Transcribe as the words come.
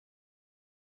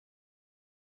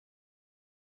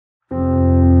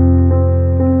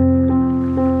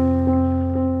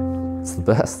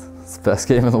best. It's the best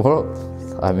game in the world.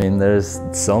 I mean, there's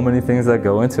so many things that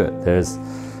go into it. There's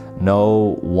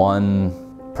no one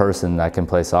person that can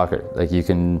play soccer. Like, you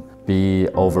can be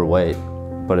overweight,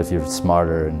 but if you're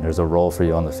smarter and there's a role for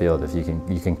you on the field, if you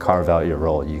can carve out your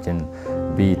role. You can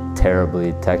be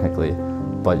terribly technically,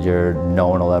 but no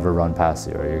one will ever run past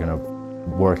you, or you're gonna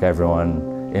work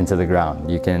everyone into the ground.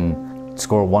 You can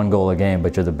score 1 goal a game,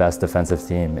 but you're the best defensive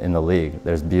team in the league.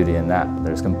 There's beauty in that.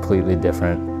 There's completely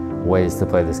different ways to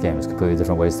play this game. There's completely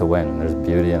different ways to win. There's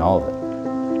beauty in all of it.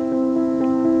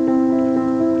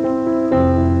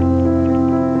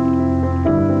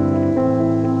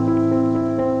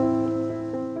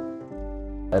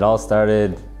 It all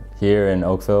started here in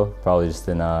Oakville, probably just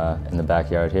in the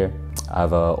backyard here. I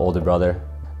have an older brother.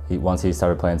 Once he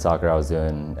started playing soccer, I was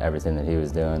doing everything that he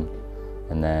was doing.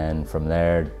 And then from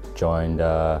there, joined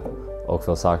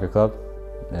Oakville Soccer Club,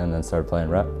 and then started playing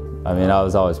rep. I mean, I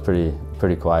was always pretty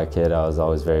quiet kid. I was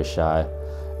always very shy,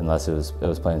 unless it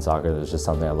was playing soccer. It was just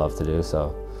something I loved to do,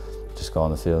 so just go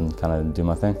on the field and kind of do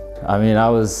my thing. I mean, I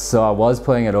was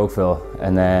playing at Oakville,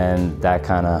 and then that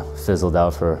kind of fizzled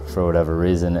out for whatever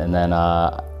reason. And then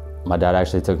my dad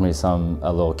actually took me to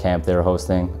a little camp they were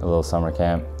hosting, a little summer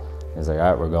camp. He was like,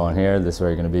 all right, we're going here. This is where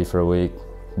you're going to be for a week.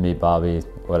 Meet Bobby,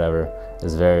 whatever. It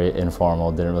was very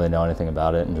informal, didn't really know anything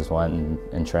about it, and just went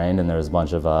and trained. And there was a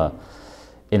bunch of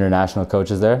international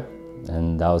coaches there,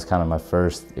 and that was kind of my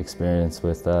first experience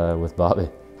with Bobby.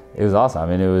 It was awesome. I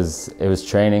mean, it was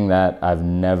training that I've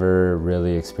never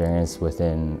really experienced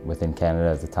within Canada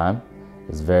at the time.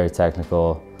 It was very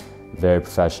technical, very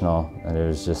professional, and it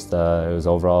was just it was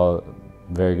overall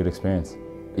a very good experience.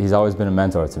 He's always been a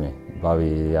mentor to me.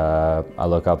 Bobby, I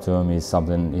look up to him. He's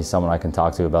someone I can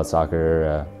talk to about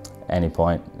soccer any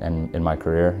point in my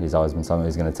career. He's always been someone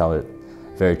who's going to tell it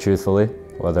very truthfully,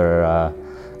 whether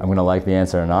I'm going to like the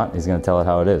answer or not. He's going to tell it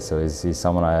how it is. So he's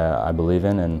someone I believe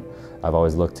in, and I've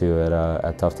always looked to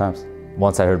at tough times.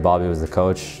 Once I heard Bobby was the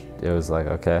coach, it was like,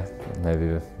 okay,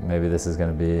 maybe this is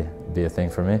going to be a thing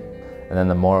for me. And then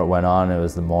the more it went on, it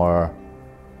was the more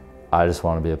I just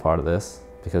want to be a part of this,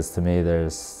 because to me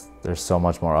there's so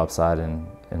much more upside in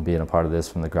being a part of this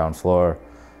from the ground floor,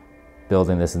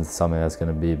 building this into something that's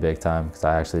going to be big time, because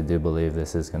I actually do believe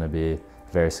this is going to be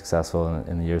very successful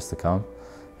in the years to come.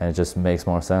 And it just makes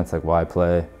more sense, like, why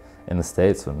play in the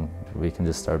States when we can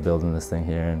just start building this thing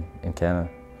here in Canada.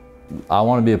 I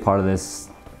want to be a part of this,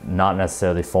 not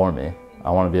necessarily for me.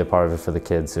 I want to be a part of it for the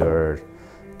kids who are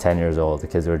 10 years old, the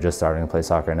kids who are just starting to play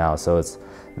soccer now. So it's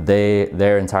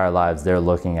their entire lives, they're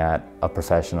looking at a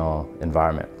professional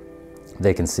environment.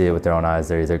 They can see it with their own eyes.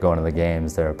 They're either going to the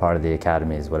games, they're a part of the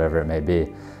academies, whatever it may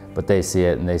be. But they see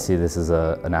it, and they see this as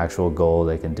an actual goal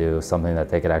they can do, something that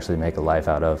they could actually make a life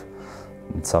out of,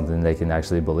 something they can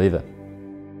actually believe in.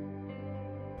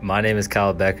 My name is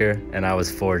Bekker, and I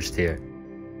was forged here.